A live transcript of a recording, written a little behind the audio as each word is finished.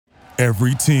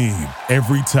Every team,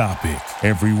 every topic,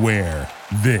 everywhere.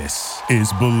 This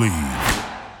is Believe.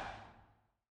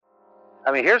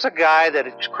 I mean, here's a guy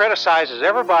that criticizes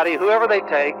everybody, whoever they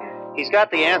take. He's got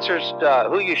the answers to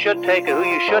who you should take and who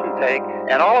you shouldn't take.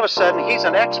 And all of a sudden, he's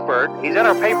an expert. He's in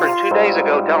our papers 2 days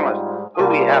ago telling us who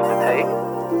we have to take.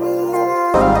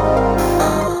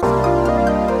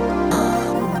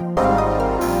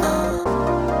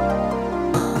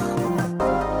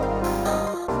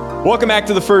 Welcome back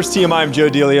to the First Team. I'm Joe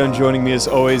DeLeone. Joining me as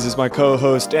always is my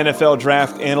co-host, NFL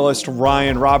draft analyst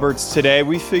Ryan Roberts. Today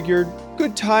we figured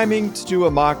good timing to do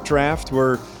a mock draft.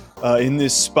 We're in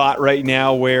this spot right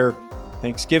now where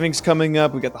Thanksgiving's coming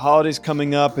up. We got the holidays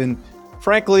coming up. And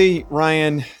frankly,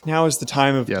 Ryan, now is the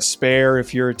time of despair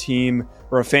if you're a team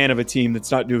or a fan of a team that's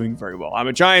not doing very well. I'm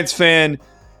a Giants fan.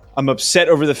 I'm upset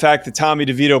over the fact that Tommy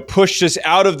DeVito pushed us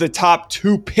out of the top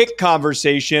 2 pick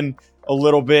conversation a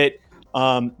little bit.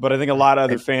 But I think a lot of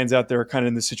other fans out there are kind of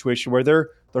in the situation where they're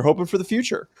hoping for the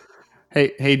future.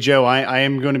 Hey Joe, I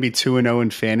am going to be 2-0 in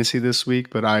fantasy this week,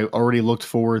 but I already looked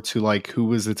forward to who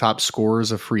was the top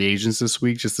scorers of free agents this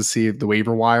week, just to see if the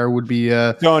waiver wire would be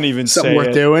don't even something say worth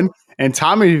it. doing. And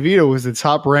Tommy DeVito was the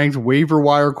top ranked waiver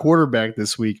wire quarterback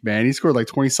this week, man. He scored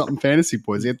 20-something fantasy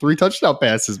points. He had 3 touchdown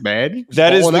passes, man.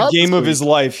 That is the game of his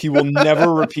life. He will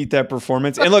never repeat that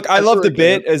performance. And look, I love the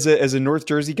bit as a North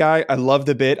Jersey guy. I love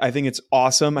the bit. I think it's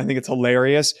awesome. I think it's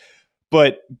hilarious.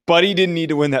 But Buddy didn't need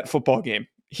to win that football game.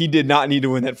 He did not need to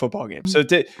win that football game. So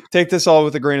take this all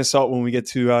with a grain of salt when we get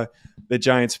to the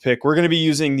Giants pick. We're going to be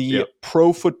using the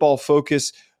Pro Football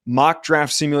Focus mock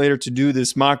draft simulator to do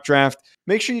this mock draft.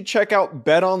 Make sure you check out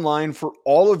Bet Online for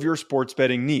all of your sports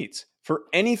betting needs. For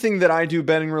anything that I do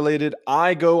betting related,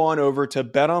 I go on over to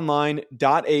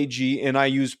betonline.ag and I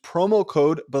use promo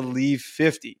code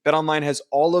BELIEVE50. BetOnline has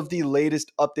all of the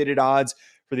latest updated odds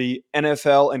for the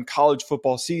NFL and college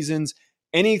football seasons.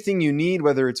 Anything you need,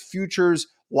 whether it's futures,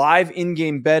 live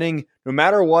in-game betting, no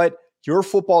matter what, your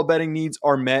football betting needs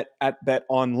are met at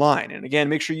BetOnline. And again,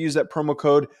 make sure you use that promo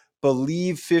code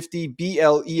BELIEVE50,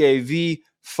 BLEAV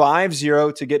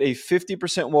 50 to get a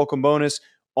 50% welcome bonus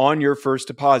on your first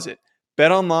deposit.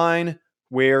 BetOnline,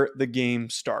 where the game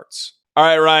starts. All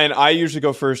right, Ryan, I usually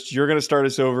go first. You're going to start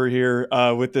us over here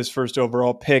with this first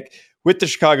overall pick with the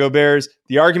Chicago Bears.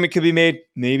 The argument could be made,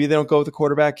 maybe they don't go with the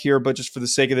quarterback here, but just for the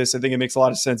sake of this, I think it makes a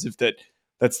lot of sense if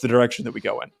that's the direction that we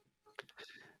go in.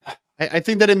 I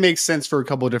think that it makes sense for a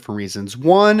couple of different reasons.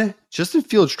 One, Justin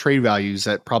Fields' trade value is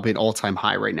at probably an all-time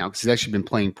high right now because he's actually been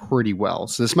playing pretty well.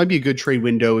 So this might be a good trade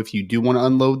window if you do want to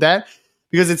unload that,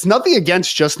 because it's nothing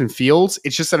against Justin Fields.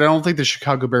 It's just that I don't think the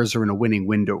Chicago Bears are in a winning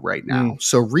window right now.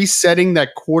 So resetting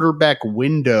that quarterback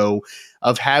window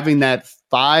of having that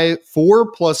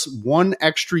 4 plus 1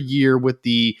 extra year with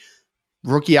the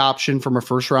rookie option from a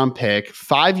first round pick,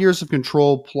 5 years of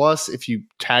control, plus if you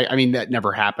tag, that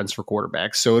never happens for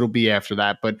quarterbacks. So it'll be after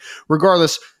that. But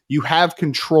regardless, you have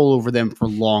control over them for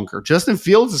longer. Justin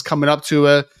Fields is coming up to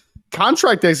a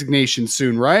contract designation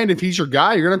soon, right? If he's your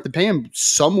guy, you're going to have to pay him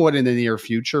somewhat in the near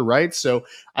future, right? So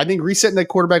I think resetting that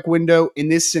quarterback window in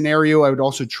this scenario, I would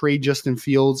also trade Justin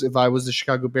Fields if I was the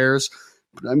Chicago Bears.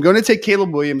 But I'm going to take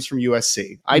Caleb Williams from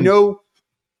USC. I know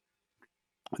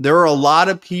there are a lot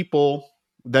of people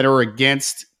that are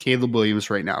against Caleb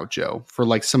Williams right now, Joe,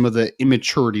 for some of the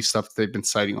immaturity stuff that they've been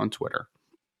citing on Twitter.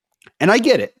 And I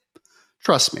get it.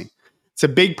 Trust me. It's a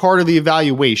big part of the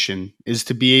evaluation is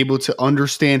to be able to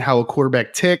understand how a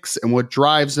quarterback ticks and what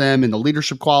drives them and the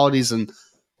leadership qualities and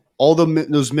all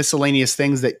those miscellaneous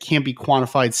things that can't be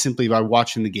quantified simply by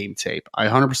watching the game tape. I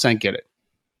 100% get it.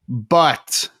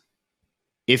 But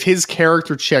if his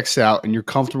character checks out and you're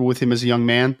comfortable with him as a young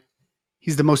man,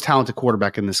 he's the most talented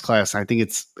quarterback in this class. I think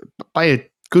it's by a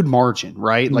good margin,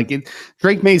 right?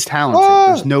 Drake May's talented.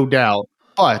 There's no doubt.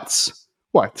 But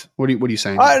what? What are you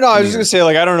saying? I was just going to say,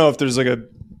 I don't know if there's a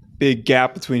big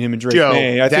gap between him and Drake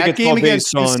May. I think it's all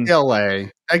based on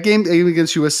UCLA. That game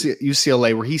against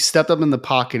UCLA where he stepped up in the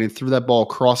pocket and threw that ball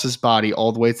across his body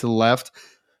all the way to the left.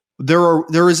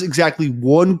 There is exactly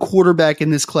one quarterback in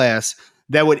this class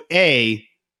that would A,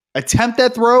 attempt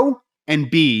that throw,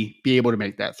 and B, be able to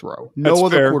make that throw. No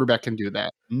other quarterback can do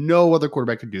that. No other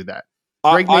quarterback can do that.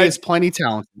 Drake May is plenty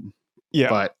talented. Yeah.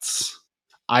 But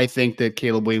I think that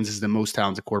Caleb Williams is the most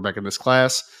talented quarterback in this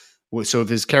class. So if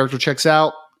his character checks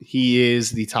out, he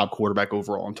is the top quarterback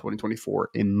overall in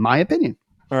 2024, in my opinion.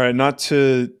 All right, not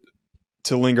to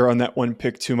linger on that one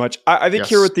pick too much. I think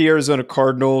here with the Arizona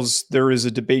Cardinals, there is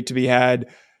a debate to be had.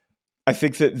 I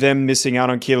think that them missing out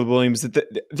on Caleb Williams,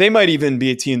 that they might even be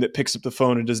a team that picks up the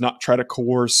phone and does not try to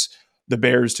coerce the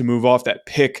Bears to move off that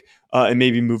pick and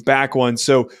maybe move back one.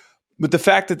 So But the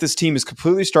fact that this team is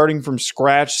completely starting from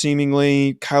scratch,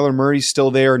 seemingly, Kyler Murray's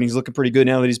still there, and he's looking pretty good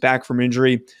now that he's back from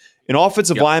injury. An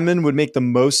offensive lineman would make the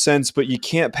most sense, but you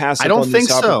can't pass up on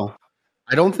this.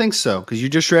 I don't think so, because you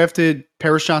just drafted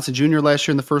Paris Johnson Jr. last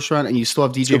year in the first round, and you still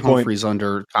have DJ Humphries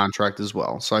under contract as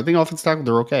well. So I think offensive tackle,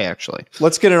 they're okay, actually.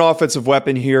 Let's get an offensive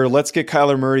weapon here. Let's get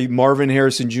Kyler Murray, Marvin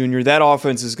Harrison Jr. That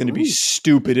offense is going to be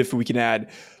stupid if we can add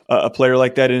a player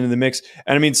like that into the mix.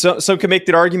 And I mean, some can make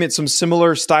that argument, some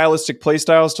similar stylistic play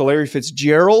styles to Larry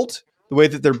Fitzgerald, the way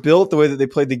that they're built, the way that they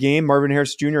played the game. Marvin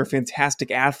Harrison Jr., a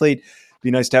fantastic athlete. Be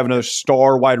nice to have another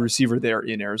star wide receiver there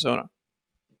in Arizona.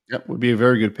 Yep, would be a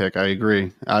very good pick. I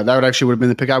agree. That would have been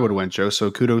the pick I would have went, Joe.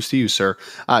 So kudos to you, sir.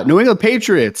 New England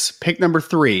Patriots, pick number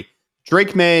 3.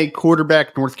 Drake Maye,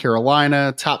 quarterback, North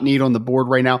Carolina, top need on the board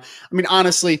right now. I mean,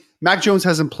 honestly, Mac Jones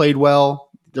hasn't played well.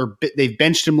 They've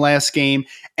benched him last game,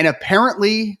 and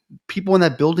apparently people in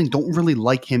that building don't really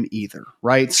like him either,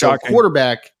 right? Shocking. So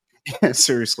quarterback,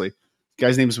 seriously, the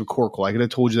guy's name is McCorkle. I could have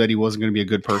told you that he wasn't going to be a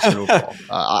good person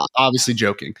overall. Obviously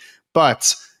joking,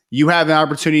 but you have an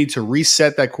opportunity to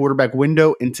reset that quarterback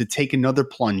window and to take another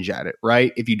plunge at it,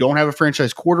 right? If you don't have a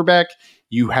franchise quarterback,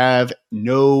 you have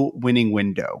no winning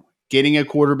window. Getting a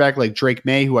quarterback like Drake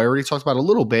Maye, who I already talked about a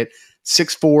little bit,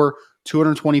 6'4",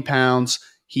 220 pounds.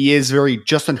 He is very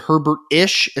Justin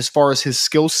Herbert-ish as far as his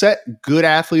skill set. Good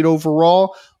athlete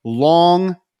overall.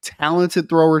 Long, talented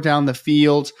thrower down the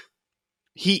field.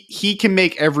 He can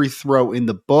make every throw in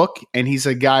the book, and he's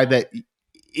a guy that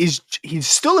he's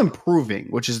still improving,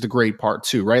 which is the great part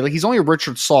too, right? Like, he's only a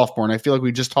redshirt sophomore, and I feel like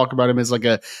we just talked about him as like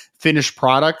a finished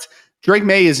product. Drake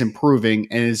Maye is improving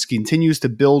and continues to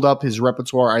build up his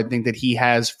repertoire. I think that he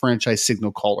has franchise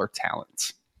signal caller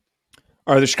talent.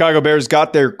 All right, the Chicago Bears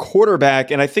got their quarterback,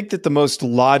 and I think that the most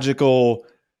logical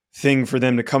thing for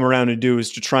them to come around and do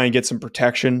is to try and get some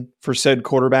protection for said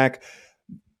quarterback.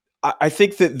 I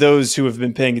think that those who have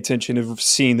been paying attention have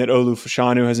seen that Olu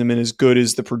Fashanu hasn't been as good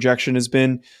as the projection has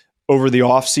been over the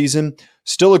offseason.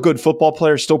 Still a good football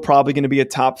player, still probably going to be a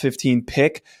top 15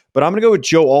 pick, but I'm going to go with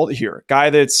Joe Alt here, a guy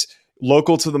that's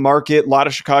local to the market. A lot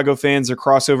of Chicago fans are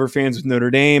crossover fans with Notre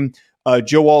Dame.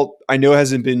 Joe Alt, I know,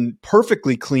 hasn't been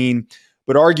perfectly clean,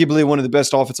 but arguably one of the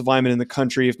best offensive linemen in the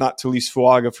country, if not Talise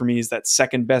Fuaga, for me, is that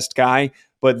second best guy.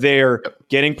 But they're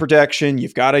getting protection.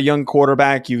 You've got a young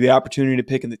quarterback. You have the opportunity to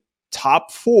pick in the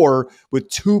top 4 with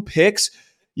 2 picks.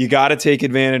 You got to take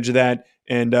advantage of that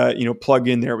and plug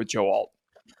in there with Joe Alt.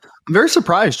 I'm very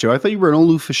surprised, Joe. I thought you were an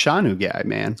Olu Fashanu guy,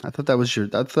 man. I thought that was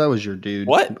your dude.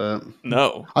 What? But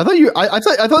no. I thought in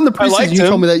the preseason you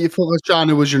told me that you thought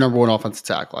Fashanu was your number 1 offensive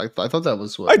tackle. I thought that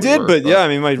was what I did, but yeah, I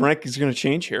mean, my rank is going to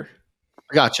change here.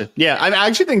 I gotcha. Yeah, I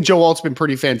actually think Joe Alt's been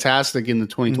pretty fantastic in the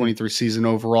 2023 season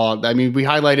overall. I mean, we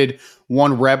highlighted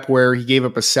one rep where he gave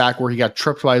up a sack where he got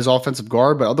tripped by his offensive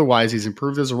guard, but otherwise he's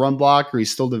improved as a run blocker.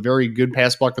 He's still the very good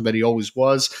pass blocker that he always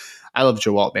was. I love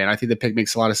Joe Alt, man. I think the pick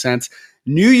makes a lot of sense.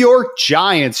 New York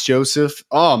Giants, Joseph.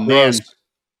 Oh, man.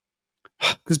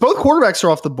 Because both quarterbacks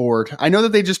are off the board. I know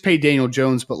that they just paid Daniel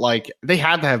Jones, but like they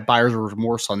had to have buyer's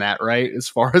remorse on that, right? As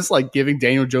far as like giving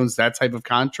Daniel Jones that type of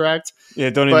contract.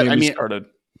 Yeah, don't even get me started.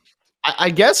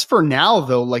 I guess for now,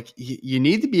 though, like you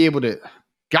need to be able to.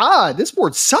 God, this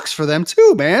board sucks for them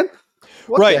too, man.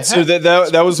 Right. So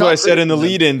that was what I said in the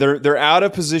lead-in. They're out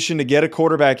of position to get a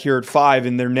quarterback here at 5,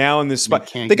 and they're now in this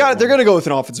spot. They're going to go with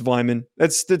an offensive lineman.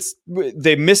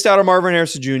 They missed out on Marvin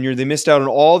Harrison Jr. They missed out on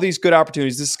all these good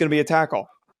opportunities. This is going to be a tackle.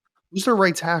 Who's their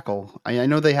right tackle? I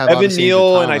know they have Evan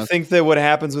Neal, and I think that what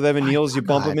happens with Evan Neal is you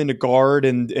bump him into guard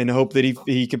and hope that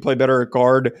he can play better at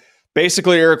guard.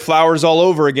 Basically, Eric Flowers all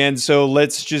over again. So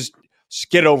let's just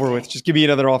get it over with. Just give me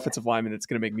another offensive lineman that's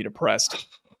going to make me depressed.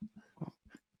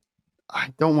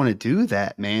 I don't want to do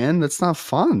that, man. That's not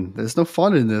fun. There's no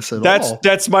fun in this at all.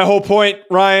 That's my whole point,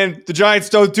 Ryan. The Giants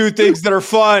don't do things that are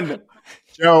fun.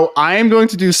 Joe, I am going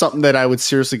to do something that I would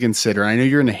seriously consider. I know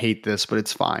you're going to hate this, but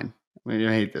it's fine. You're going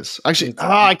to hate this. Actually,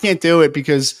 I can't do it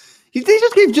because they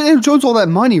just gave Daniel Jones all that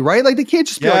money, right? Like they can't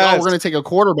just be like, oh, we're going to take a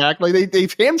quarterback. Like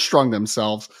they've hamstrung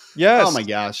themselves. Yes. Oh my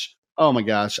gosh. Oh my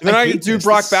gosh. They're not going to do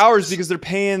Brock Bowers because they're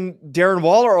paying Darren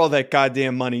Waller all that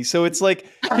goddamn money. So it's like,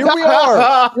 here we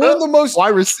are. We're in the most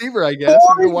wide receiver, I guess.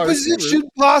 Position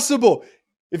possible.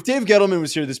 If Dave Gettleman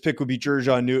was here, this pick would be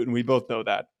Jerjon Newton. We both know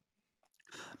that.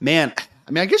 Man,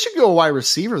 I mean, I guess you could go a wide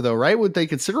receiver, though, right? Would they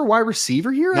consider a wide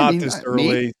receiver here? Not this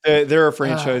early. They're a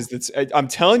franchise that's, I'm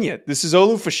telling you, this is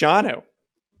Olu Fashanu.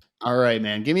 All right,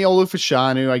 man. Give me Olu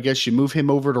Fashanu. I guess you move him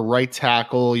over to right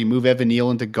tackle. You move Evan Neal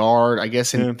into guard. I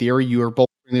guess in theory you are both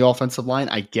in the offensive line.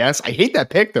 I guess. I hate that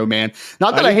pick, though, man.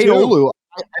 Not that I hate Olu.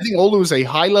 I think Olu is a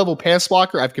high-level pass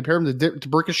blocker. I've compared him to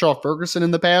Brickishaw Ferguson in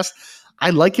the past. I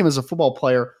like him as a football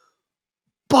player,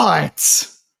 but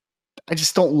I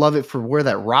just don't love it for where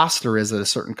that roster is at a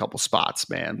certain couple spots,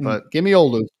 man. But give me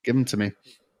Olu. Give him to me.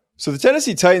 So the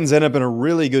Tennessee Titans end up in a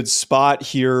really good spot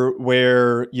here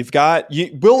where you've got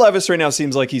Will Levis right now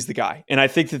seems like he's the guy. And I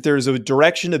think that there's a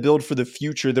direction to build for the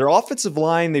future. Their offensive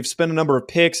line, they've spent a number of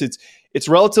picks. It's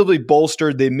relatively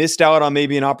bolstered. They missed out on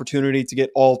maybe an opportunity to get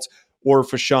Alt or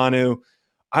Fashanu.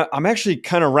 I'm actually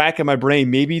kind of racking my brain.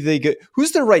 Maybe they get –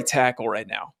 who's their right tackle right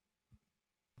now?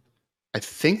 I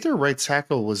think their right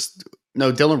tackle was –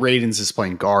 no, Dylan Radins is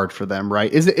playing guard for them, right?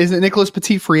 Is it Nicholas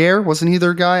Petit-Frere? Wasn't he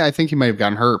their guy? I think he might have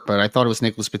gotten hurt, but I thought it was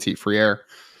Nicholas Petit-Frere.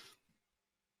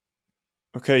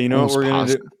 Okay, you know Almost what we're going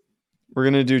to do? We're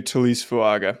going to do Talise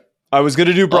Fuaga. I was going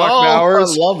to do Brock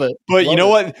Bowers. I love it. But you know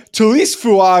what? Talise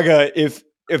Fuaga, if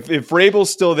Vrabel's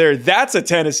still there, that's a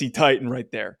Tennessee Titan right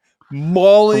there.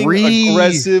 Mauling,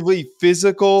 aggressively,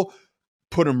 physical.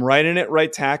 Put him right in at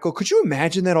right tackle. Could you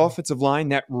imagine that offensive line,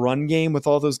 that run game with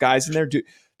all those guys in there? Dude,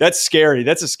 that's scary.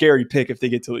 That's a scary pick if they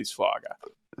get Talise Fuaga.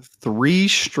 3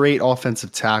 straight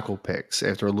offensive tackle picks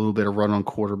after a little bit of run on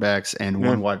quarterbacks and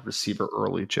one wide receiver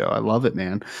early, Joe. I love it,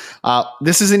 man.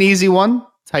 This is an easy one.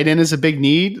 Tight end is a big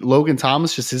need. Logan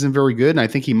Thomas just isn't very good, and I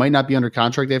think he might not be under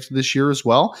contract after this year as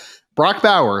well. Brock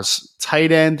Bowers,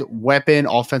 tight end, weapon,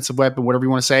 offensive weapon, whatever you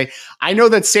want to say. I know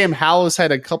that Sam Howell has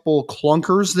had a couple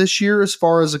clunkers this year as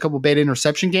far as a couple bad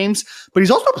interception games, but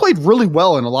he's also played really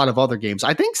well in a lot of other games.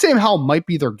 I think Sam Howell might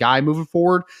be their guy moving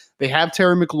forward. They have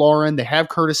Terry McLaurin. They have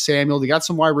Curtis Samuel. They got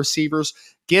some wide receivers.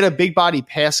 Get a big body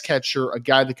pass catcher, a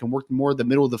guy that can work more in the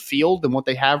middle of the field than what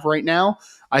they have right now.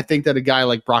 I think that a guy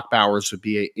like Brock Bowers would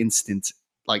be an instant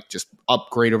just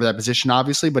upgrade over that position,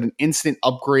 obviously, but an instant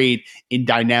upgrade in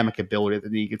dynamic ability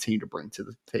that they continue to bring to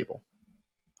the table.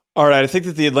 All right. I think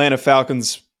that the Atlanta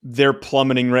Falcons, they're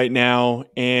plummeting right now,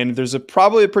 and there's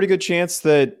probably a pretty good chance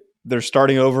that they're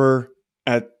starting over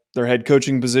at their head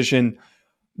coaching position.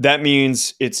 That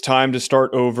means it's time to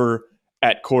start over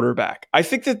at quarterback. I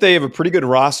think that they have a pretty good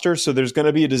roster, so there's going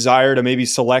to be a desire to maybe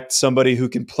select somebody who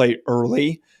can play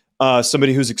early.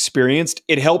 Somebody who's experienced.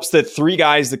 It helps that 3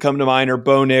 guys that come to mind are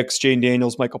Bo Nix, Jayden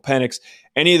Daniels, Michael Penix.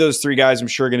 Any of those 3 guys I'm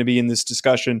sure are going to be in this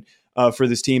discussion for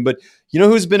this team. But you know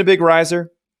who's been a big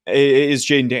riser? Is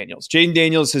Jayden Daniels. Jayden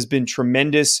Daniels has been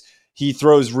tremendous. He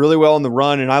throws really well in the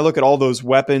run, and I look at all those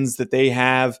weapons that they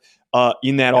have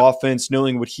in that offense,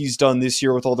 knowing what he's done this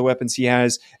year with all the weapons he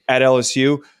has at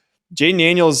LSU. Jayden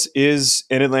Daniels is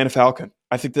an Atlanta Falcon.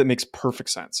 I think that makes perfect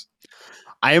sense.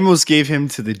 I almost gave him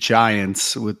to the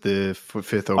Giants with the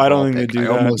 5th overall I don't think pick. they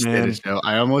do I that, almost man. did it, Joe.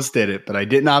 I almost did it, but I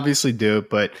didn't obviously do it.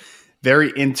 But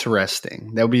very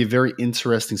interesting. That would be a very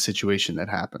interesting situation that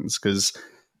happens because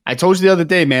I told you the other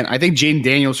day, man, I think Jayden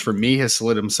Daniels for me has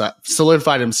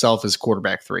solidified himself as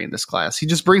quarterback 3 in this class. He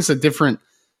just brings a different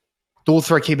dual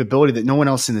threat capability that no one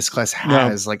else in this class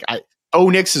has. No. Bo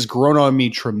Nix has grown on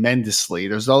me tremendously.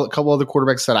 There's a couple other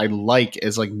quarterbacks that I like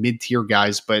as mid-tier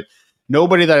guys, but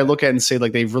nobody that I look at and say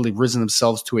they've really risen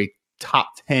themselves to a top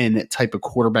 10 type of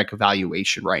quarterback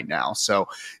evaluation right now. So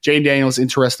Jayden Daniels,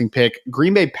 interesting pick.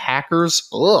 Green Bay Packers.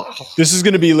 Ugh. This is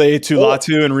going to be Laiatu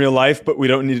Latu in real life, but we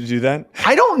don't need to do that.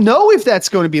 I don't know if that's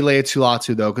going to be Laiatu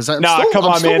Latu though, because I'm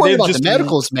still worried about the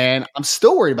medicals, man. I'm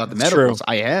still worried about the medicals.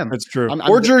 True. I am. That's true.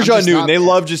 Or Jerjon Newton. They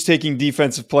love just taking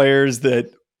defensive players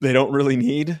that they don't really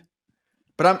need.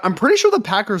 But I'm pretty sure the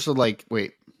Packers are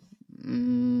pretty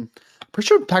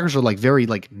sure the Packers are very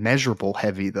measurable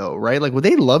heavy though, right? Would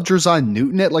they love Jerjon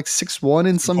Newton at 6'1"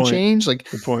 and some change?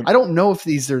 Good point. I don't know if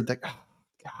these are God.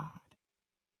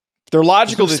 They're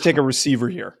logical to take a receiver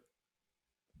here.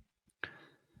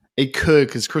 It could,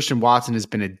 because Christian Watson has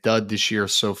been a dud this year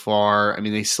so far. I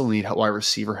mean, they still need wide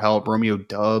receiver help. Romeo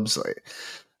Doubs.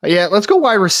 Yeah, let's go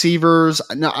wide receivers.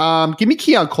 Give me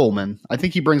Keon Coleman. I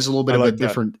think he brings a little bit of a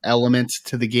different element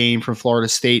to the game from Florida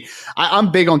State.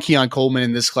 I'm big on Keon Coleman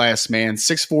in this class, man.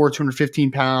 6'4",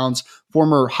 215 pounds,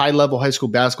 former high-level high school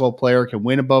basketball player, can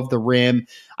win above the rim.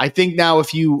 I think now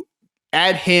if you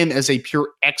add him as a pure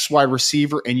X wide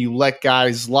receiver and you let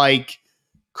guys like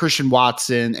Christian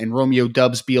Watson and Romeo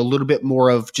Doubs be a little bit more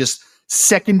of just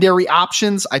secondary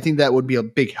options, I think that would be a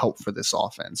big help for this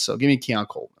offense. So give me Keon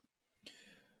Coleman.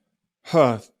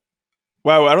 Huh.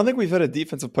 Wow, I don't think we've had a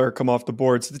defensive player come off the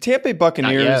board. So the Tampa Bay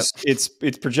Buccaneers,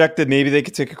 it's projected maybe they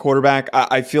could take a quarterback.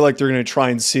 I feel like they're going to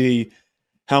try and see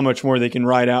how much more they can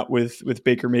ride out with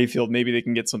Baker Mayfield. Maybe they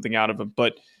can get something out of him.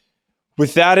 But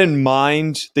with that in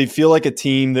mind, they feel like a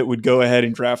team that would go ahead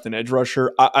and draft an edge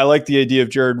rusher. I like the idea of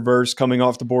Jared Verse coming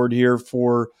off the board here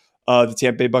for the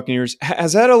Tampa Bay Buccaneers.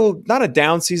 Has had not a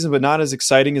down season, but not as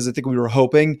exciting as I think we were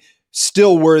hoping.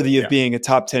 Still worthy of being a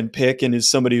top 10 pick and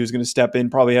is somebody who's going to step in,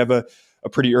 probably have a a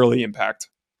pretty early impact.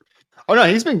 Oh no,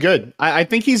 he's been good. I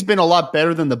think he's been a lot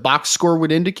better than the box score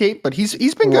would indicate, but he's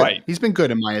been good. Right. He's been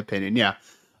good in my opinion. Yeah.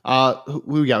 Who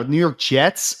we got? New York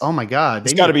Jets. Oh my God,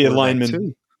 It's got to be a lineman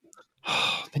too.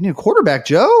 They need a quarterback,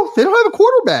 Joe. They don't have a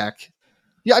quarterback.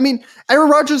 Yeah, I mean, Aaron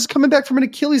Rodgers is coming back from an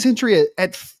Achilles injury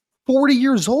at 40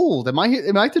 years old. Am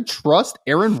I to trust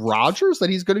Aaron Rodgers that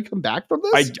he's going to come back from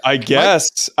this? I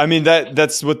guess. I mean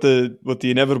that's what the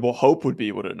inevitable hope would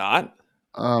be, would it not?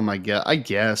 Oh my God. I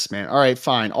guess, man. All right,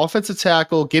 fine. Offensive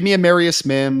tackle. Give me a Marius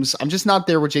Mims. I'm just not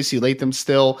there with JC Latham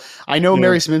still. I know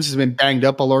Marius Mims has been banged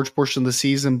up a large portion of the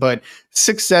season, but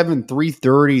 6'7",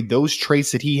 330, those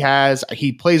traits that he has.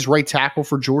 He plays right tackle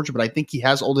for Georgia, but I think he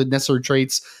has all the necessary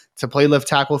traits to play left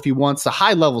tackle if he wants. The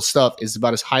high level stuff is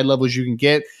about as high level as you can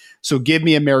get. So give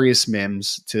me a Marius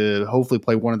Mims to hopefully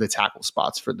play one of the tackle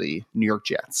spots for the New York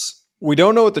Jets. We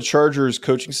don't know what the Chargers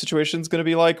coaching situation is going to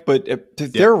be like, but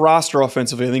their roster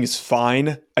offensively, I think, is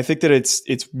fine. I think that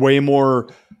it's way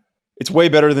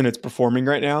better than it's performing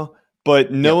right now.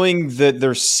 But knowing that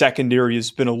their secondary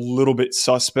has been a little bit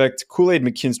suspect, Kool-Aid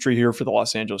McKinstry here for the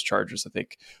Los Angeles Chargers, I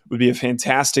think, would be a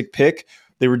fantastic pick.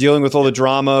 They were dealing with all the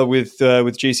drama with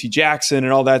J.C. Jackson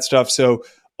and all that stuff. So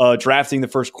drafting the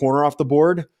first corner off the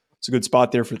board, it's a good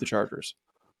spot there for the Chargers.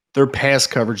 Their pass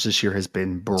coverage this year has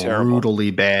been brutally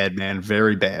bad, man.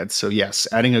 Very bad. So, yes,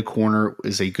 adding a corner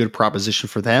is a good proposition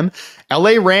for them.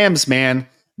 LA Rams, man,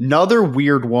 another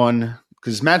weird one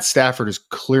because Matt Stafford is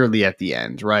clearly at the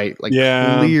end, right?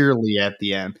 Clearly at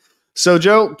the end. So,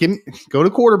 Joe, go to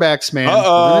quarterbacks, man. We're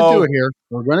going to do it here.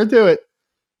 We're going to do it.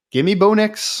 Give me Bo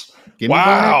Nix. Give me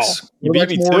Bo Nix. You beat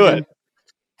me to it.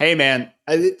 Hey, man,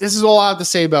 this is all I have to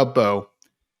say about Bo.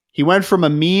 He went from a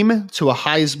meme to a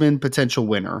Heisman potential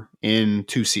winner in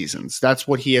 2 seasons. That's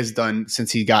what he has done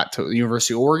since he got to the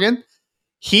University of Oregon.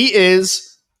 He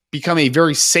is become a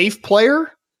very safe player.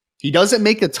 He doesn't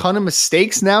make a ton of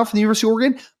mistakes now for the University of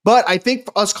Oregon, but I think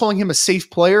us calling him a safe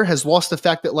player has lost the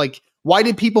fact that, like, why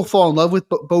did people fall in love with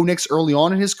Bo Nix early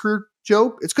on in his career,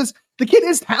 Joe? It's because the kid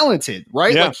is talented,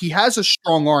 right? Yeah. Like, he has a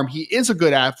strong arm. He is a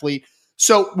good athlete.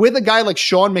 So with a guy like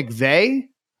Sean McVay,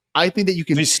 I think that you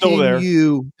can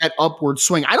continue that upward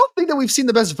swing. I don't think that we've seen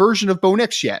the best version of Bo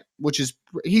Nix yet, which is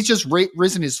he's just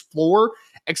risen his floor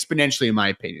exponentially, in my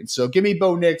opinion. So give me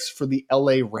Bo Nix for the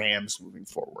LA Rams moving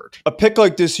forward. A pick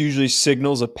like this usually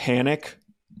signals a panic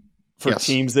for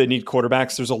teams that need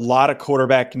quarterbacks. There's a lot of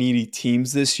quarterback needy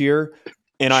teams this year.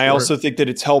 And I also think that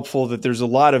it's helpful that there's a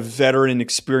lot of veteran and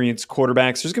experienced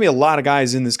quarterbacks. There's going to be a lot of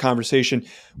guys in this conversation.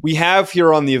 We have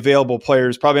here on the available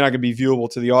players, probably not going to be viewable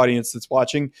to the audience that's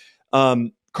watching.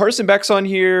 Carson Beck's on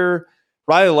here.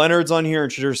 Riley Leonard's on here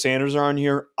and Shadur Sanders are on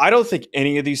here. I don't think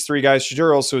any of these 3 guys,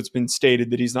 Shadur also, it's been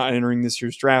stated that he's not entering this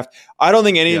year's draft. I don't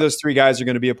think any of those 3 guys are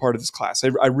going to be a part of this class.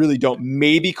 I really don't.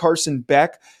 Maybe Carson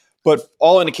Beck, but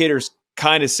all indicators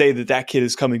kind of say that kid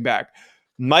is coming back.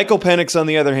 Michael Penix, on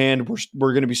the other hand,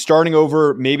 we're going to be starting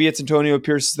over. Maybe it's Antonio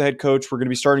Pierce as the head coach. We're going to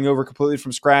be starting over completely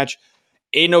from scratch.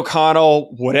 Aiden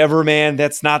O'Connell, whatever, man,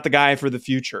 that's not the guy for the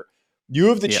future. You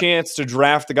have the chance to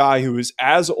draft the guy who is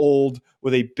as old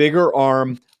with a bigger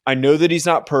arm. I know that he's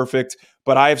not perfect,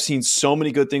 but I have seen so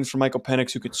many good things from Michael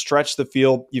Penix who could stretch the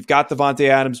field. You've got Devontae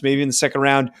Adams. Maybe in the second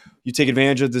round, you take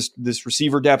advantage of this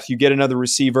receiver depth. You get another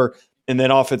receiver, and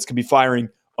then offense can be firing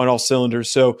on all cylinders.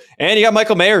 So, and you got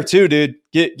Michael Mayer too, dude.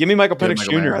 Give me Michael Penix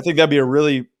Jr. Mayer. I think that'd be a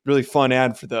really, really fun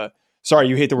ad for the. Sorry,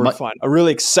 you hate the word fun. A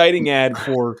really exciting ad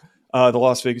for the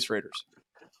Las Vegas Raiders.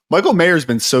 Michael Mayer's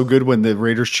been so good when the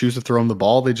Raiders choose to throw him the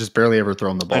ball. They just barely ever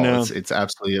throw him the ball. It's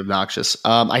absolutely obnoxious.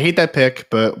 I hate that pick,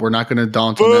 but we're not going to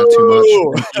daunt on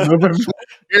that too much.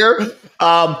 Here,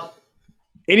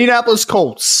 Indianapolis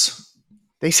Colts.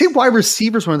 They say wide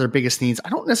receivers one of their biggest needs. I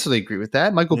don't necessarily agree with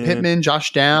that. Michael Pittman,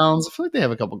 Josh Downs. I feel like they have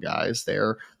a couple guys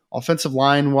there. Offensive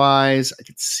line wise, I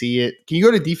could see it. Can you go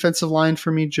to defensive line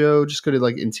for me, Joe? Just go to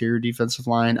like interior defensive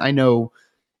line. I know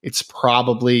it's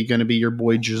probably going to be your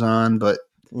boy Jazan, but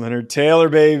Leonard Taylor,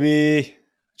 baby.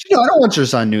 I don't want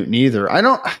Jazan Newton either. I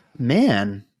don't,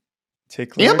 man.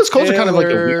 Indianapolis Colts are kind of like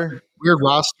a weird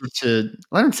roster to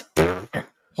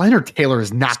Leonard Taylor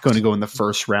is not going to go in the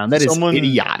first round. That is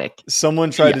idiotic.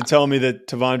 Someone tried to tell me that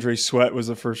Tavondre Sweat was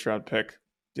a first-round pick.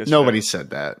 Nobody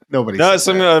said that.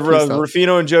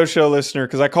 Ruffino and Joe Show listener,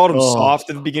 because I called him soft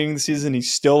at the beginning of the season.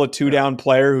 He's still a 2-down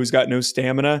player who's got no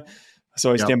stamina.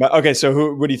 So I stand by. Okay,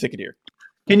 so what are you thinking here?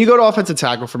 Can you go to offensive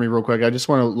tackle for me real quick? I just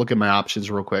want to look at my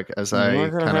options real quick as I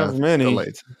kind of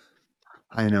delayed.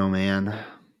 I know, man.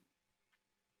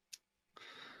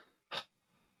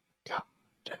 God.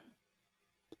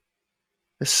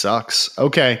 This sucks.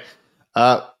 Okay.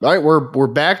 All right, we're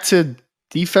back to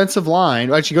Defensive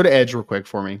line. Actually, go to edge real quick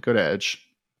for me. Go to edge.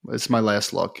 It's my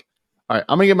last look. All right,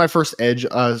 I'm gonna get my first edge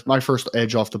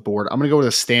off the board. I'm gonna go with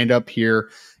a stand up here.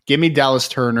 Give me Dallas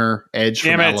Turner, edge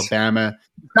from Alabama.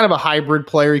 Kind of a hybrid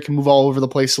player. He can move all over the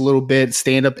place a little bit.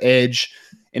 Stand up edge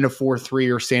in a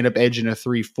 4-3 or stand up edge in a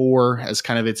 3-4, as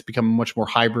kind of it's become a much more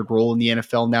hybrid role in the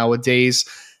NFL nowadays.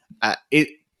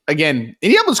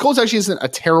 Indianapolis Colts actually isn't a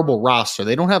terrible roster.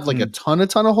 They don't have like a ton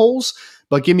of holes,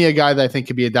 but give me a guy that I think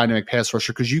could be a dynamic pass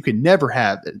rusher, because you can never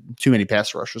have too many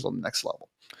pass rushers on the next level.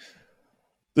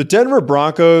 The Denver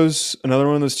Broncos, another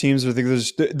one of those teams where I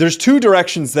think there's two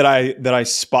directions that I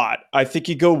spot. I think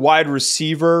you go wide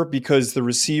receiver, because the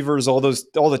receivers, all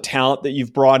the talent that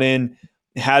you've brought in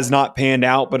has not panned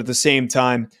out, but at the same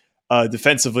time,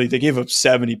 defensively, they gave up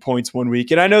 70 points one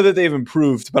week. And I know that they've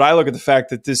improved, but I look at the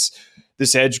fact that this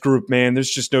edge group, man, there's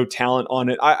just no talent on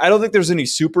it. I don't think there's any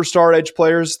superstar edge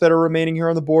players that are remaining here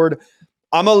on the board.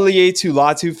 I'm a Lietu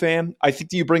Latu fan. I think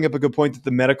that you bring up a good point that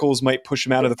the medicals might push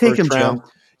him out of the first round. Joe.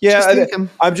 Yeah,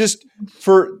 I'm just,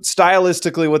 for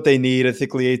stylistically what they need, I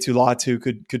think Lietu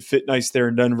Latu could fit nice there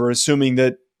in Denver, assuming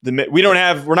that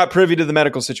we're not privy to the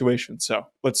medical situation. So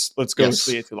let's go with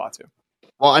Lietu Latu.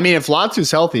 Well, I mean, if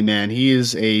Latu's healthy, man,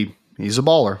 he's a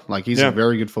baller. Like, he's a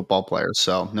very good football player.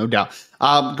 So no doubt.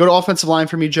 Go to offensive line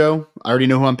for me, Joe. I already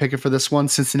know who I'm picking for this one.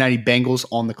 Cincinnati Bengals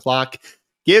on the clock.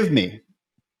 Give me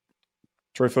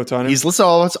Troy Fontanu. He's listed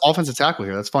as offensive tackle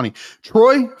here. That's funny.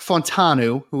 Troy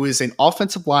Fontanu, who is an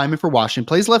offensive lineman for Washington,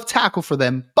 plays left tackle for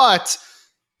them, but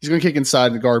he's going to kick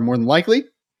inside the guard more than likely.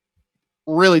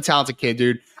 Really talented kid,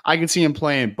 dude. I can see him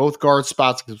playing both guard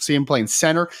spots. I can see him playing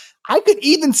center. I could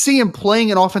even see him playing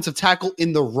an offensive tackle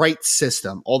in the right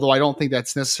system, although I don't think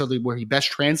that's necessarily where he best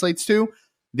translates to.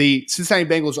 The Cincinnati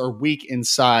Bengals are weak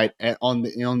inside on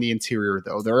the interior,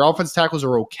 though. Their offensive tackles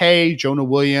are okay. Jonah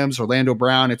Williams, Orlando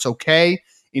Brown, it's okay.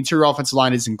 Interior offensive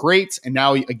line isn't great. And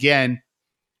now, again,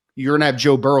 you're going to have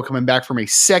Joe Burrow coming back from a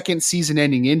second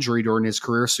season-ending injury during his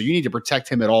career, so you need to protect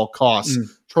him at all costs.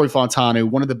 Troy Fontanu,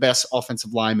 one of the best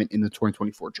offensive linemen in the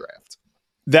 2024 draft.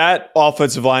 That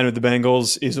offensive line with the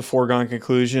Bengals is a foregone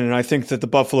conclusion, and I think that the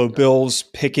Buffalo Bills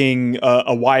picking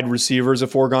a wide receiver is a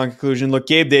foregone conclusion. Look,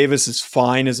 Gabe Davis is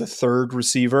fine as a third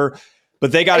receiver,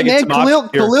 but they got to get some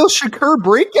options here. Khalil Shakur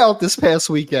breakout this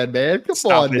past weekend, man.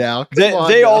 Come on now.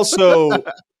 They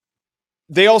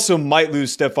also might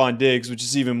lose Stephon Diggs, which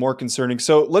is even more concerning.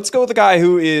 So let's go with a guy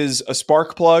who is a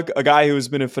spark plug, a guy who has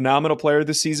been a phenomenal player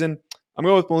this season. I'm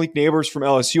going with Malik Neighbors from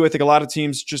LSU. I think a lot of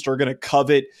teams just are going to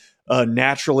covet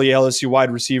naturally LSU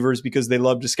wide receivers because they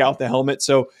love to scout the helmet.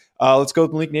 So let's go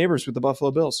with Malik Neighbors with the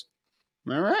Buffalo Bills.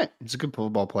 All right. He's a good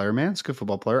football player, man. It's a good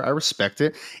football player. I respect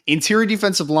it. Interior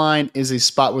defensive line is a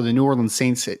spot where the New Orleans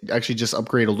Saints actually just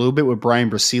upgraded a little bit with Brian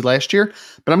Bresee last year.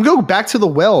 But I'm going to go back to the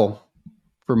well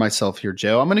for myself here,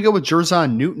 Joe. I'm going to go with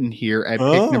Jerzon Newton here at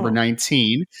pick number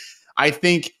 19. I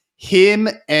think him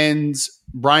and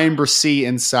Brian Bresee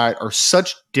inside are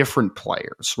such different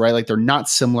players, right? Like, they're not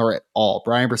similar at all.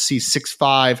 Brian Bresee,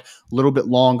 6'5", a little bit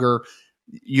longer.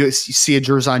 You see a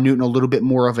Jerzon Newton, a little bit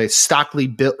more of a stocky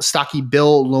build,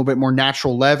 a little bit more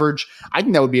natural leverage. I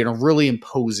think that would be a really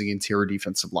imposing interior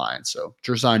defensive line. So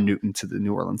Jerzon Newton to the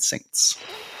New Orleans Saints.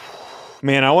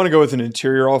 Man, I want to go with an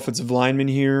interior offensive lineman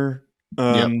here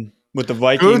with the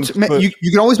Vikings. Man, you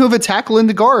can always move a tackle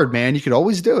into guard, man. You could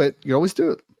always do it.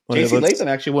 J.C. Latham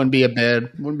actually wouldn't be a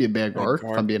bad guard,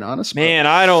 if I'm being honest. Man,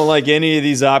 I don't like any of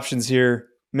these options here.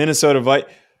 Minnesota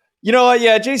Vikings. You know what?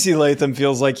 Yeah, J.C. Latham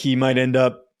feels like he might end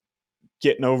up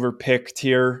getting overpicked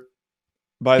here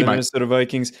by the Minnesota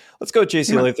Vikings. Let's go with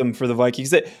J.C. Latham for the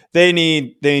Vikings. They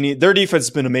need their defense has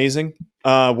been amazing.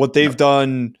 What they've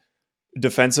done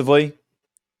defensively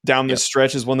down this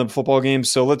stretch has won them football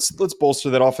games. So let's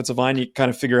bolster that offensive line. You kind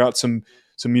of figure out some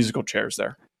musical chairs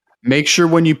there. Make sure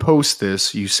when you post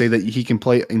this, you say that he can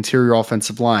play interior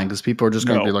offensive line, because people are just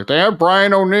going to be like, they have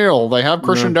Brian O'Neill, they have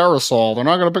Christian Darrisaw, they're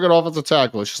not going to pick an offensive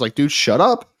tackle. It's just like, dude, shut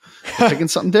up. We're picking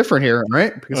something different here,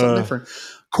 right? Picking something different.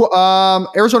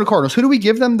 Arizona Cardinals. Who do we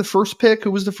give them the first pick?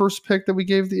 Who was the first pick that we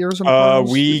gave the Arizona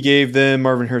Cardinals? We gave them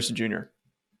Marvin Harrison Jr.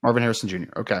 Marvin Harrison Jr.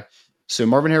 Okay. So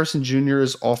Marvin Harrison Jr.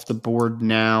 is off the board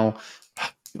now.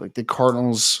 Like, the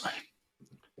Cardinals...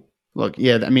 Look,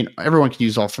 yeah, I mean, everyone can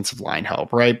use offensive line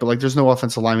help, right? But, like, there's no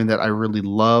offensive lineman that I really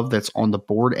love that's on the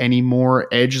board anymore.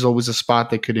 Edge is always a spot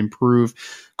that could improve.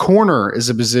 Corner is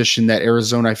a position that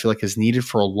Arizona, I feel like, has needed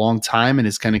for a long time and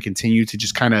is going to continue to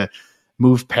just kind of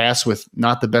move past with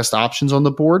not the best options on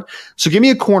the board. So give me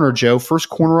a corner, Joe. First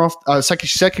corner off,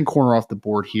 second corner off the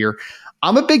board here.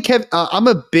 I'm a big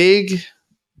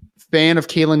fan of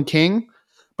Kalen King,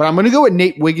 But I'm going to go with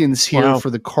Nate Wiggins here for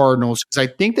the Cardinals because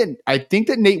I think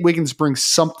that Nate Wiggins brings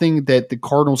something that the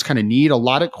Cardinals kind of need a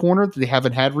lot at corner that they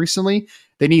haven't had recently.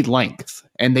 They need length,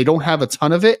 and they don't have a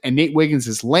ton of it. And Nate Wiggins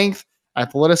is length,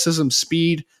 athleticism,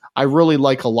 speed. I really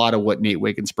like a lot of what Nate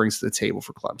Wiggins brings to the table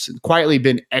for Clemson. Quietly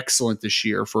been excellent this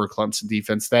year for a Clemson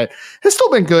defense that has still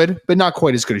been good, but not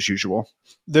quite as good as usual.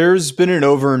 There's been an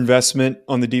overinvestment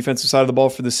on the defensive side of the ball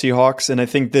for the Seahawks, and I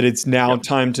think that it's now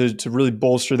time to really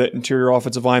bolster that interior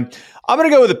offensive line. I'm going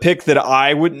to go with a pick that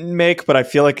I wouldn't make, but I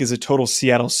feel like is a total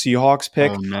Seattle Seahawks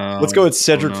pick. Oh, no. Let's go with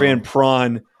Cedric Van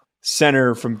Pran,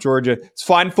 center from Georgia. It's a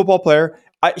fine football player.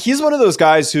 He's one of those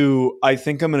guys who I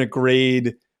think I'm going to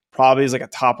grade probably as like a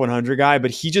top 100 guy,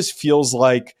 but he just feels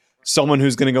like someone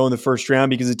who's going to go in the first round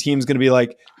because the team's going to be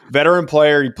like veteran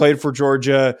player. He played for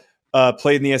Georgia,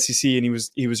 played in the SEC, and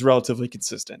he was relatively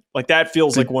consistent. Like that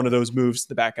feels like one of those moves to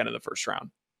the back end of the first round.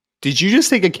 Did you just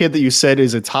take a kid that you said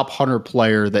is a top 100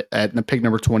 player that at the pick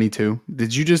number 22?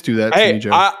 Did you just do that? Hey, to me,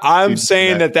 Joe? I'm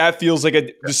saying that feels like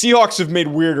the Seahawks have made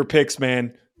weirder picks,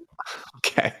 man.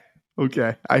 Okay.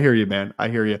 I hear you, man. I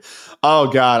hear you. Oh,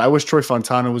 God. I wish Troy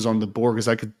Fontana was on the board because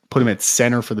I could put him at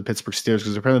center for the Pittsburgh Steelers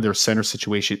because apparently their center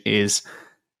situation is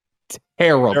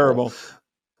terrible.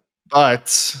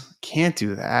 But can't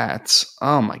do that.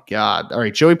 Oh, my God. All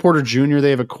right. Joey Porter Jr., they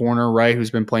have a corner, right,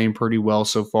 who's been playing pretty well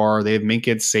so far. They have Minkah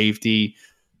at safety.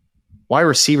 Wide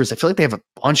receivers, I feel like they have a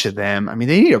bunch of them. I mean,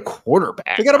 they need a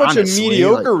quarterback. They got a bunch of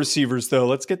mediocre receivers, though.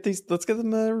 Let's get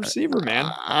them a receiver,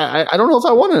 man. I don't know if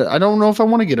I want to. I don't know if I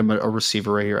want to get him a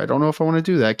receiver right here. I don't know if I want to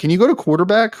do that. Can you go to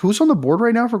quarterback? Who's on the board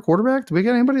right now for quarterback? Do we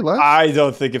got anybody left? I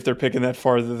don't think if they're picking that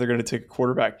far that they're going to take a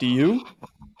quarterback. Do you?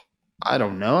 I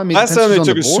don't know. I mean, last time they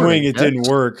took a swing, it didn't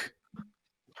work.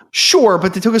 Sure,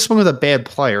 but they took a swing with a bad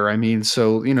player. I mean,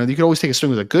 so you could always take a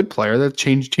swing with a good player. That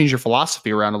change your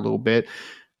philosophy around a little bit.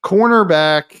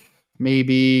 Cornerback,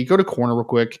 maybe go to corner real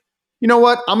quick. You know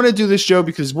what? I'm going to do this, Joe,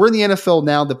 because we're in the NFL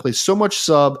now that plays so much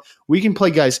sub. We can play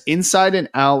guys inside and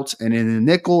out and in a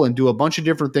nickel and do a bunch of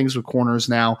different things with corners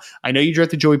now. I know you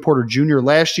drafted Joey Porter Jr.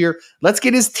 last year. Let's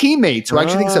get his teammate, who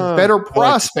actually thinks a better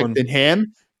prospect than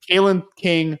him, Kalen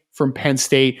King from Penn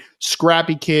State.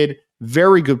 Scrappy kid,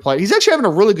 very good player. He's actually having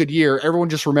a really good year. Everyone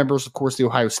just remembers, of course, the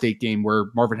Ohio State game where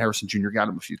Marvin Harrison Jr. got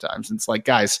him a few times. And it's like,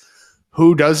 guys,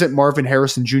 who doesn't Marvin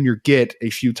Harrison Jr. get a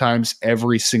few times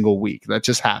every single week? That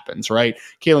just happens, right?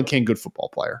 Kalen King, good football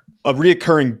player. A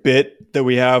reoccurring bit that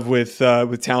we have with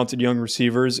talented young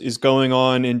receivers is going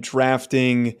on and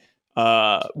drafting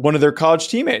one of their college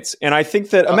teammates. And I think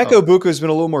that Emeka Egbuka has been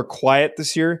a little more quiet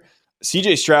this year.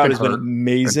 CJ Stroud has been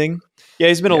amazing. Yeah,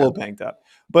 he's been a little banged up.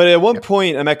 But at one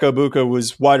point, Emeka Egbuka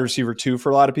was wide receiver 2 for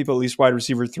a lot of people, at least wide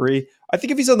receiver 3. I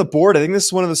think if he's on the board, I think this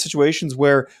is one of the situations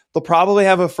where they'll probably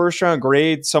have a first-round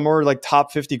grade, somewhere like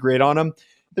top 50 grade on him.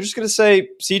 They're just going to say,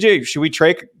 CJ, should we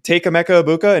take Emeka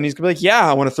Egbuka? And he's going to be like, yeah,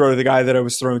 I want to throw to the guy that I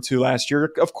was thrown to last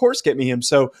year. Of course, get me him.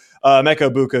 So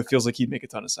Emeka Egbuka feels like he'd make a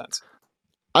ton of sense.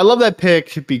 I love that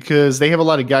pick because they have a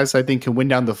lot of guys I think can win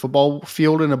down the football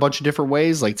field in a bunch of different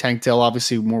ways. Like Tank Dell,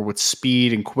 obviously more with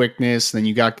speed and quickness. And then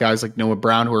you got guys like Noah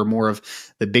Brown who are more of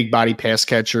the big body pass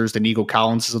catchers, the Nico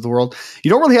Collinses of the world.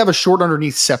 You don't really have a short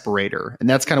underneath separator. And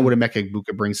that's kind of what Emeka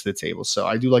Egbuka brings to the table. So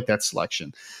I do like that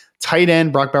selection. Tight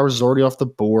end, Brock Bowers is already off the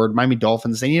board. Miami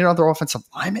Dolphins, they need another offensive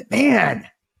lineman. Man,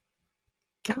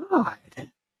 God.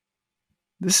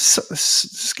 This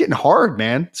is getting hard,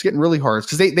 man. It's getting really hard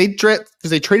because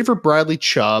they traded for Bradley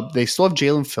Chubb. They still have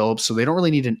Jalen Phillips, so they don't really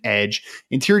need an edge.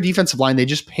 Interior defensive line, they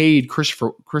just paid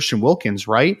Christian Wilkins,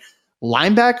 right?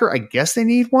 Linebacker, I guess they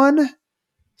need one.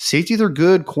 Safety, they're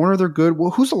good. Corner, they're good.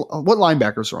 Well, what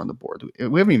linebackers are on the board?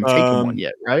 We haven't even taken one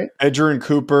yet, right? Adrian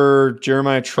Cooper,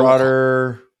 Jeremiah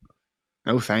Trotter.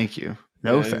 No, thank you.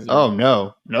 No,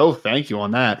 thank you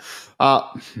on that.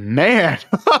 Man,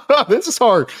 this is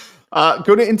hard.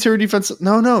 Go to interior defense.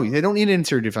 No, they don't need an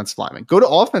interior defensive lineman. Go to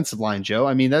offensive line, Joe.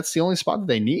 I mean, that's the only spot that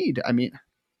they need. I mean,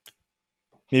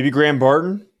 maybe Graham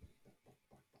Barton.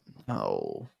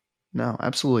 No,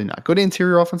 absolutely not. Go to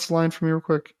interior offensive line for me real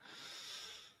quick.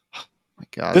 Oh my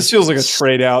God, this feels like a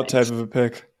trade out type of a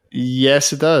pick.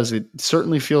 Yes, it does. It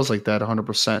certainly feels like that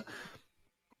 100%.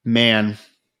 Man.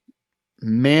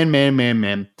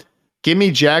 Give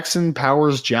me Jackson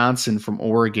Powers Johnson from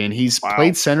Oregon. He's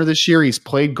played center this year. He's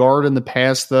played guard in the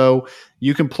past, though.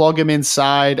 You can plug him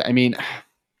inside. I mean,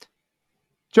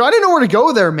 Joe, I didn't know where to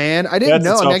go there, man. I didn't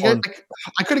know. I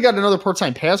could have got another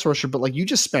part-time pass rusher, but like you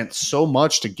just spent so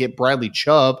much to get Bradley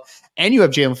Chubb, and you have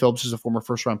Jalen Phillips, who's a former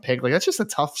first-round pick. Like that's just a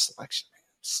tough selection.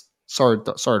 Sorry,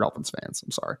 Dolphins fans.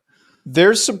 I'm sorry.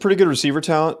 There's some pretty good receiver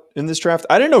talent in this draft.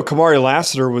 I didn't know Kamari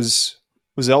Lassiter was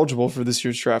was eligible for this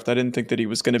year's draft. I didn't think that he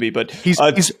was going to be, but he's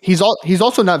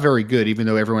also not very good, even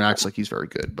though everyone acts like he's very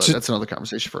good. But that's another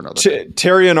conversation for another day.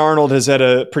 Terrion Arnold has had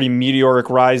a pretty meteoric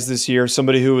rise this year.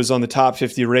 Somebody who was on the top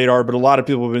 50 radar, but a lot of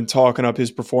people have been talking up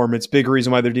his performance. Big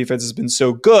reason why their defense has been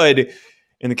so good,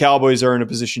 and the Cowboys are in a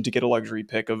position to get a luxury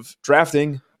pick of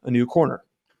drafting a new corner.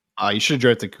 You should have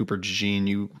drafted Cooper DeJean,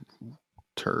 you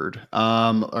turd.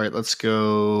 All right, let's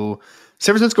go.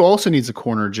 San Francisco also needs a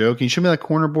corner, Joe. Can you show me that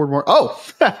corner board more? Oh,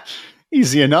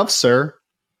 easy enough, sir.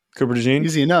 Cooper DeJean?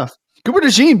 Easy enough. Cooper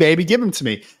DeJean, baby. Give him to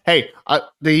me. Hey,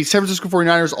 the San Francisco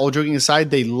 49ers, all joking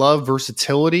aside, they love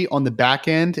versatility on the back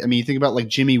end. I mean, you think about like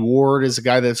Jimmy Ward is a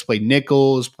guy that's played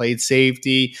nickel, has played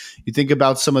safety. You think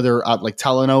about some of their like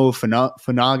Talanoa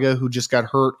Funaga, who just got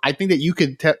hurt. I think that you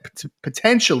could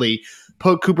potentially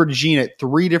put Cooper DeJean at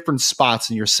 3 different spots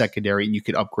in your secondary, and you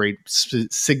could upgrade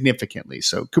significantly.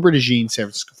 So Cooper DeJean, San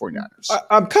Francisco 49ers.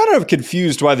 I'm kind of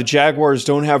confused why the Jaguars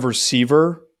don't have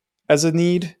receiver as a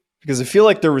need, because I feel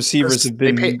like their receivers have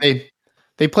been.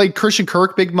 They played Christian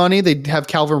Kirk big money. They have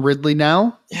Calvin Ridley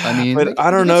now. Yeah, I mean, but I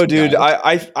don't know, dude.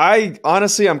 I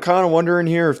honestly, I'm kind of wondering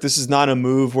here if this is not a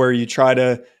move where you try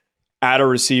to add a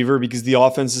receiver because the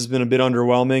offense has been a bit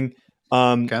underwhelming.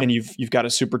 And you've got a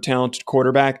super talented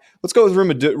quarterback. Let's go with Rome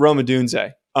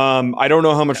Odunze. I don't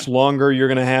know how much longer you're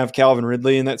going to have Calvin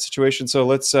Ridley in that situation, so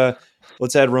let's add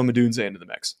Rome Odunze into the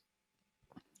mix.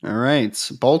 All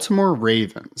right, Baltimore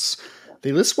Ravens.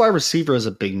 They list wide receiver as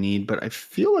a big need, but I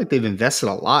feel like they've invested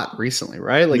a lot recently,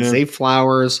 right? Like Zay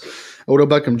Flowers, Odell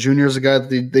Beckham Jr. is a guy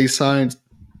that they signed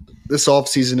this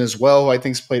offseason as well, who I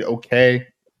think's played okay.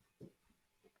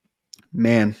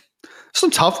 Man. Some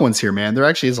tough ones here, man. There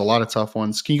actually is a lot of tough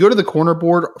ones. Can you go to the corner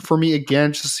board for me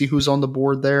again just to see who's on the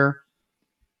board there?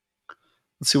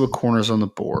 Let's see what corner's on the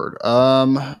board.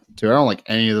 Dude, I don't like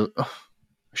any of the.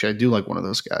 Actually, I do like one of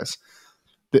those guys.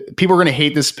 People are going to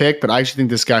hate this pick, but I actually think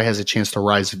this guy has a chance to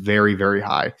rise very, very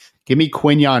high. Give me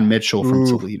Quinyon Mitchell from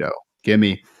Toledo. Give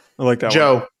me. I like that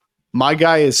Joe, one. My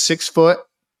guy is 6 foot,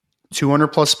 200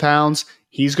 plus pounds.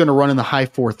 He's going to run in the high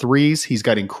 4.3s. He's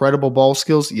got incredible ball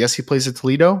skills. Yes, he plays at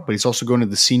Toledo, but he's also going to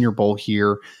the Senior Bowl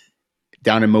here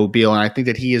down in Mobile. And I think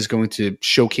that he is going to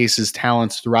showcase his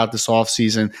talents throughout this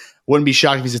offseason. Wouldn't be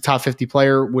shocked if he's a top 50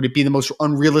 player. Would it be the most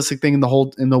unrealistic thing in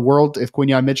the world if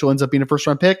Quinyon Mitchell ends up being a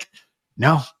first-round pick?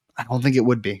 No, I don't think it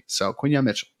would be. So Quinyon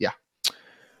Mitchell, yeah.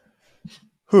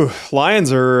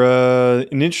 Lions are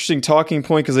an interesting talking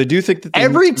point because I do think that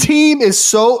every team is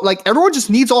so like everyone just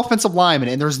needs offensive linemen,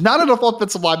 and there's not enough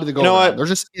offensive linemen to go around. There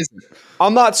just isn't.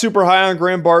 I'm not super high on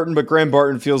Graham Barton, but Graham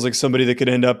Barton feels like somebody that could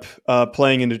end up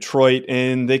playing in Detroit,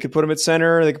 and they could put him at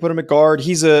center, they could put him at guard.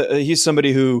 He's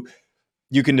somebody who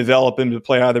you can develop him to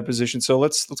play either position. So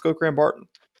let's go with Graham Barton.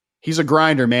 He's a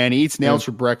grinder, man. He eats nails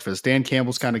for breakfast. Dan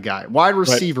Campbell's kind of guy. Wide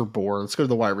receiver board. Let's go to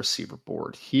the wide receiver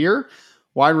board here.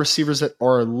 Wide receivers that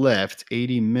are left: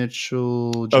 A.D.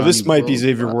 Mitchell. Johnny this might be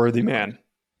Xavier Worthy, man.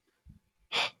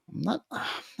 I'm not.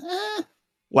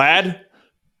 Ladd?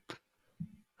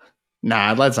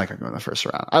 Nah, Ladd's not going to go in the first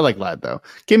round. I like Ladd though.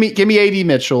 Give me A.D.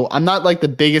 Mitchell. I'm not like the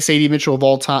biggest A.D. Mitchell of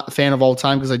all time fan of all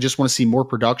time because I just want to see more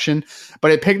production.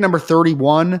 But at pick number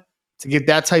 31 to get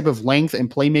that type of length and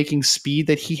playmaking speed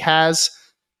that he has,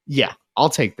 yeah. I'll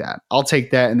take that.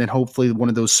 And then hopefully one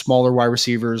of those smaller wide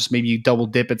receivers, maybe you double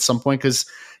dip at some point because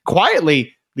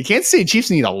quietly the Kansas City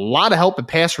Chiefs need a lot of help at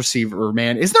pass receiver,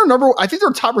 man. Is their I think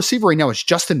their top receiver right now is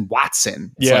Justin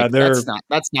Watson.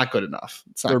 That's not good enough.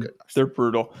 It's not good enough. They're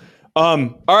brutal.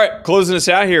 All right, closing us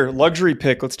out here. Luxury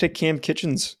pick. Let's take Cam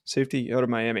Kitchens, safety out of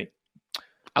Miami.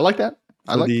 I like that.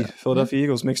 The Philadelphia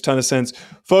Eagles. Makes a ton of sense.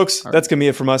 Folks, that's going to be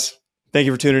it from us. Thank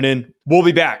you for tuning in. We'll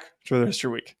be back for the rest of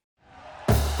your week.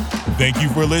 Thank you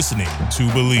for listening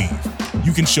to Believe.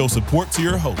 You can show support to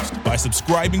your host by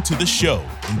subscribing to the show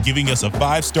and giving us a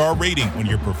 5-star rating on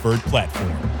your preferred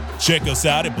platform. Check us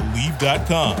out at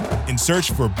Believe.com and search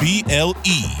for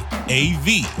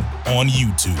BLEAV on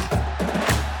YouTube.